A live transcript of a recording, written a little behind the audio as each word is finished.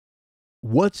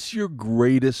What's your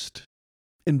greatest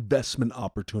investment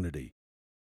opportunity?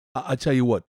 I tell you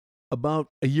what, about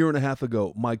a year and a half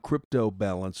ago, my crypto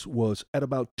balance was at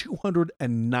about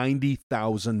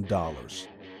 $290,000.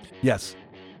 Yes,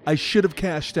 I should have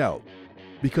cashed out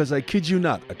because I kid you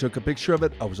not, I took a picture of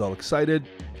it, I was all excited,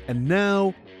 and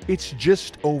now it's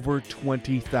just over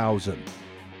 20,000.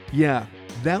 Yeah,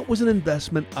 that was an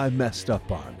investment I messed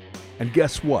up on. And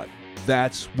guess what?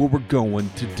 That's where we're going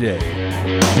today.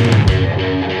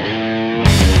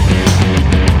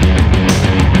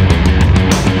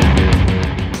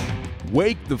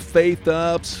 Wake the faith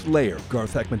up, Slayer.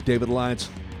 Garth Heckman, David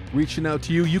Alliance, reaching out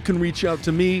to you. You can reach out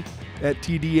to me at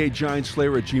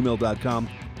tdagiantslayer@gmail.com.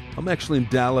 I'm actually in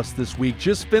Dallas this week,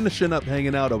 just finishing up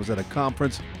hanging out. I was at a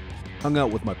conference, hung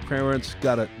out with my parents,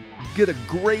 got to get a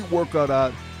great workout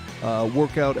at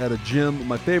a gym,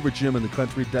 my favorite gym in the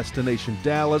country, Destination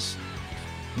Dallas.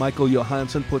 Michael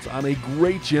Johansson puts on a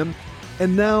great gym,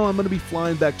 and now I'm going to be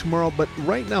flying back tomorrow, but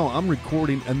right now I'm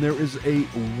recording, and there is a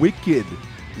wicked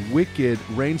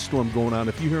rainstorm going on.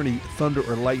 If you hear any thunder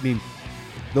or lightning,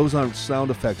 those aren't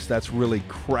sound effects. That's really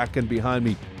cracking behind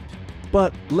me.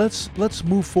 But let's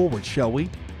move forward, shall we?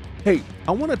 Hey,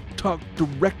 I want to talk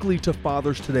directly to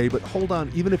fathers today, but hold on,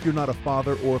 even if you're not a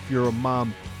father or if you're a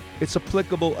mom, it's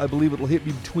applicable. I believe it'll hit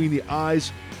me between the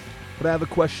eyes. But I have a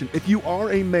question. If you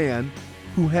are a man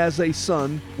who has a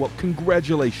son, well,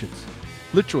 congratulations.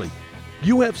 Literally,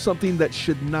 you have something that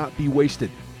should not be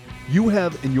wasted. You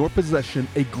have in your possession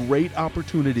a great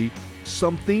opportunity,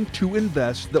 something to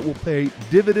invest that will pay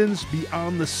dividends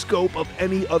beyond the scope of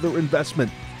any other investment.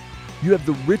 You have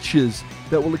the riches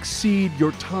that will exceed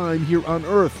your time here on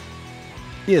earth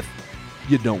if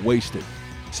you don't waste it.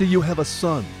 See, you have a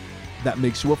son. That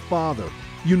makes you a father.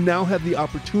 You now have the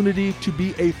opportunity to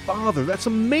be a father. That's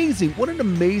amazing. What an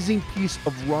amazing piece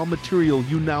of raw material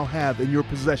you now have in your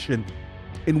possession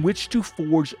in which to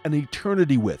forge an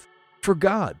eternity with for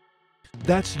God.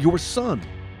 That's your son.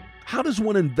 How does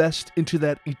one invest into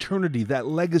that eternity, that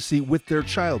legacy with their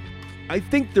child? I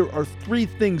think there are three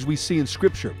things we see in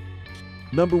Scripture.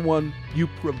 Number one, you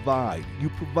provide. You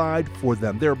provide for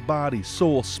them, their body,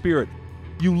 soul, spirit.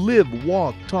 You live,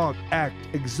 walk, talk, act,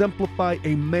 exemplify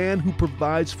a man who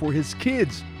provides for his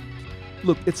kids.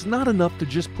 Look, it's not enough to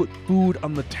just put food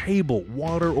on the table,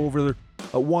 water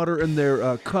in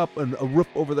their cup and a roof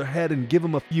over their head and give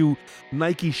them a few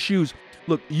Nike shoes.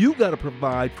 Look, you got to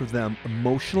provide for them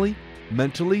emotionally,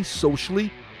 mentally,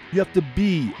 socially. You have to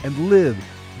be and live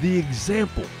the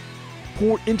example.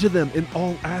 Pour into them in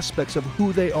all aspects of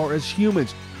who they are as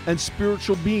humans and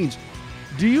spiritual beings.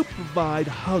 Do you provide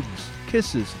hugs,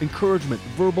 kisses, encouragement,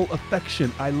 verbal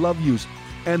affection, I love yous,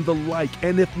 and the like?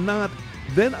 And if not,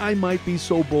 then I might be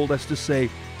so bold as to say,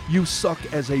 you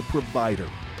suck as a provider.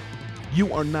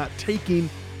 You are not taking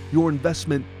your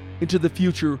investment into the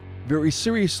future very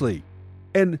seriously.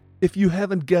 And if you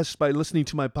haven't guessed by listening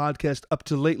to my podcast up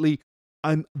to lately,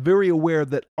 I'm very aware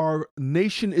that our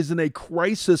nation is in a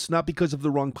crisis, not because of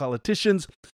the wrong politicians,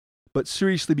 but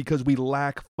seriously because we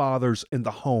lack fathers in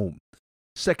the home.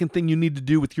 Second thing you need to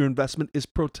do with your investment is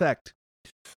protect.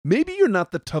 Maybe you're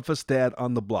not the toughest dad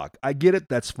on the block. I get it,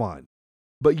 that's fine.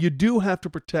 But you do have to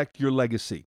protect your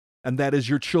legacy, and that is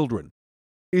your children.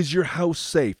 Is your house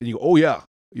safe? And you go, oh yeah,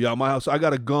 my house, I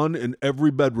got a gun in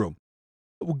every bedroom.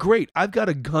 Well, great, I've got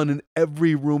a gun in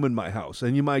every room in my house.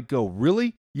 And you might go,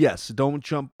 really? Yes, don't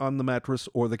jump on the mattress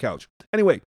or the couch.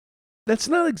 Anyway, that's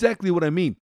not exactly what I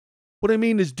mean. What I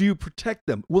mean is, do you protect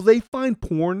them? Will they find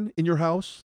porn in your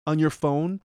house, on your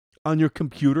phone, on your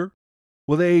computer?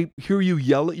 Will they hear you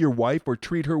yell at your wife or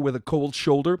treat her with a cold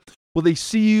shoulder? Will they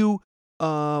see you,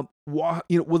 will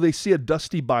they see a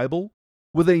dusty Bible?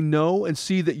 Will they know and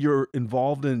see that you're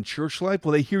involved in church life?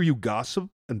 Will they hear you gossip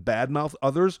and badmouth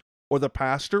others or the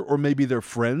pastor or maybe their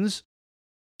friends?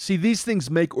 See, these things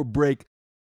make or break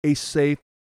a safe,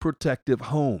 protective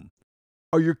home.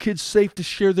 Are your kids safe to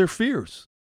share their fears?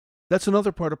 That's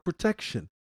another part of protection.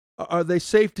 Are they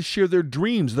safe to share their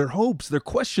dreams, their hopes, their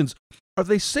questions? Are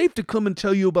they safe to come and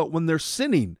tell you about when they're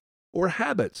sinning or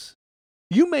habits?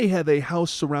 You may have a house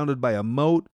surrounded by a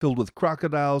moat filled with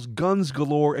crocodiles, guns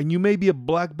galore, and you may be a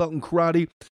black belt in karate.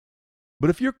 But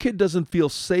if your kid doesn't feel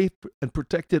safe and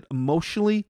protected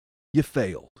emotionally, you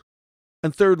failed.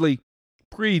 And thirdly,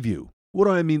 preview. What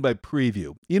do I mean by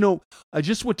preview? You know, I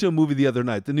just went to a movie the other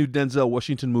night, the new Denzel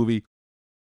Washington movie.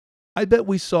 I bet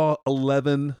we saw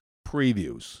 11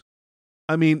 previews.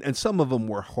 I mean, and some of them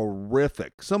were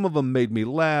horrific. Some of them made me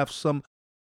laugh,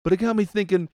 but it got me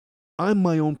thinking, I'm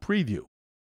my own preview.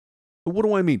 What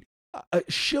do I mean?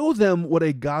 Show them what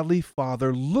a godly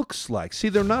father looks like. See,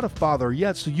 they're not a father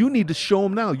yet, so you need to show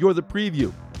them now. You're the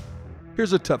preview.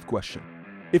 Here's a tough question.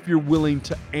 If you're willing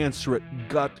to answer it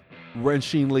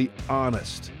gut-wrenchingly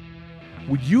honest,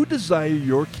 would you desire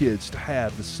your kids to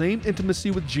have the same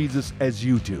intimacy with Jesus as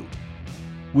you do?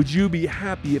 Would you be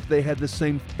happy if they had the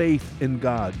same faith in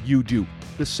God you do,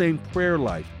 the same prayer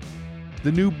life,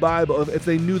 the new Bible, if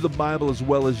they knew the Bible as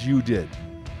well as you did?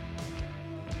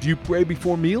 Do you pray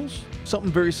before meals?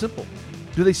 Something very simple.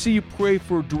 Do they see you pray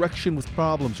for direction with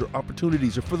problems or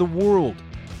opportunities or for the world?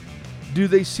 Do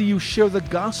they see you share the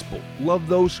gospel, love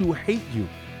those who hate you?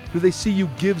 Do they see you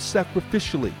give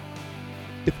sacrificially?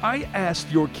 If I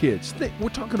asked your kids, we're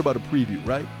talking about a preview,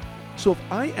 right? So if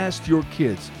I asked your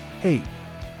kids, hey,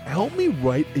 help me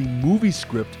write a movie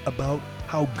script about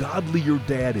how godly your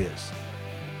dad is,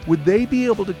 would they be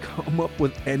able to come up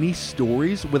with any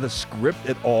stories with a script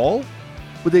at all?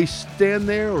 Would they stand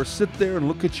there or sit there and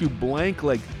look at you blank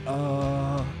like,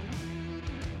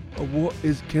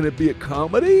 can it be a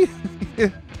comedy?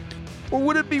 Or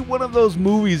would it be one of those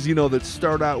movies, that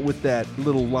start out with that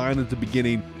little line at the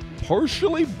beginning,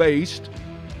 partially based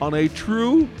on a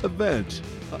true event?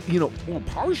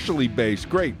 Partially based,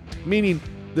 great. Meaning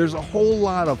there's a whole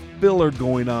lot of filler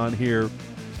going on here,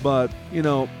 but,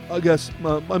 I guess,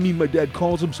 my dad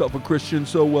calls himself a Christian,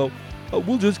 so,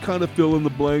 we'll just kind of fill in the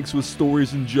blanks with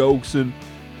stories and jokes. And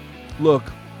look,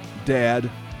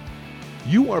 Dad,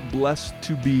 you are blessed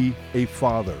to be a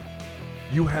father.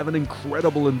 You have an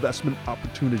incredible investment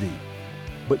opportunity,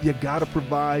 but you gotta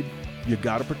provide, you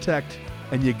gotta protect,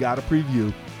 and you gotta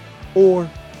preview, or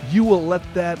you will let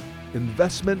that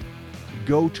investment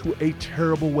go to a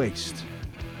terrible waste.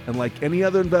 And like any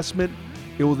other investment,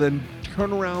 it will then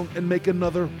turn around and make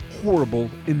another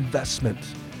horrible investment.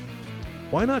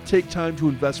 Why not take time to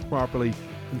invest properly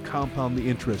and compound the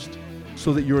interest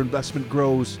so that your investment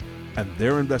grows and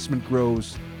their investment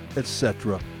grows,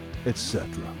 etc., etc.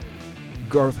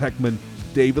 Garth Heckman,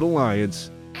 David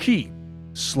Alliance, keep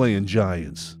slaying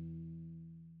giants.